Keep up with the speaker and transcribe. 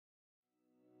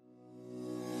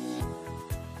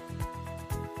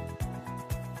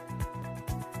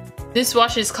This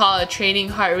watch is called a training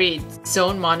heart rate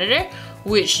zone monitor,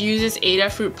 which uses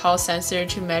Adafruit pulse sensor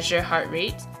to measure heart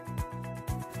rate.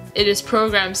 It is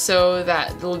programmed so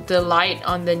that the light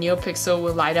on the NeoPixel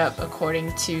will light up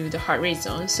according to the heart rate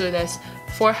zone. So there's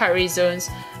 4 heart rate zones: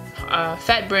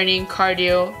 fat burning,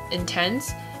 cardio,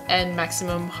 intense, and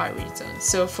maximum heart rate zone.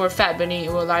 So for fat burning,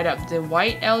 it will light up the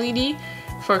white LED.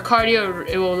 For cardio,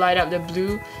 it will light up the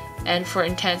blue, and for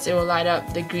intense, it will light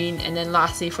up the green, and then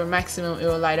lastly for maximum, it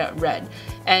will light up red.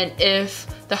 And if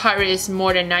the heart rate is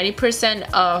more than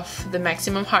 90% of the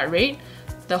maximum heart rate,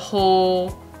 the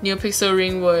whole NeoPixel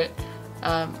ring would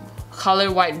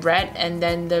color white red, and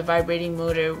then the vibrating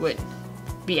motor would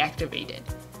be activated.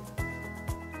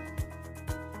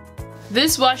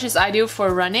 This watch is ideal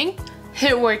for running,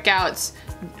 HIIT workouts,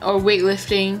 or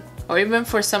weightlifting, or even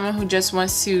for someone who just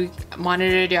wants to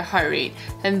monitor their heart rate.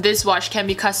 And this watch can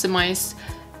be customized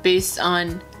based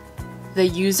on the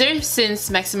user, since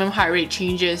maximum heart rate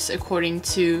changes according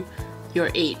to your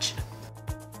age.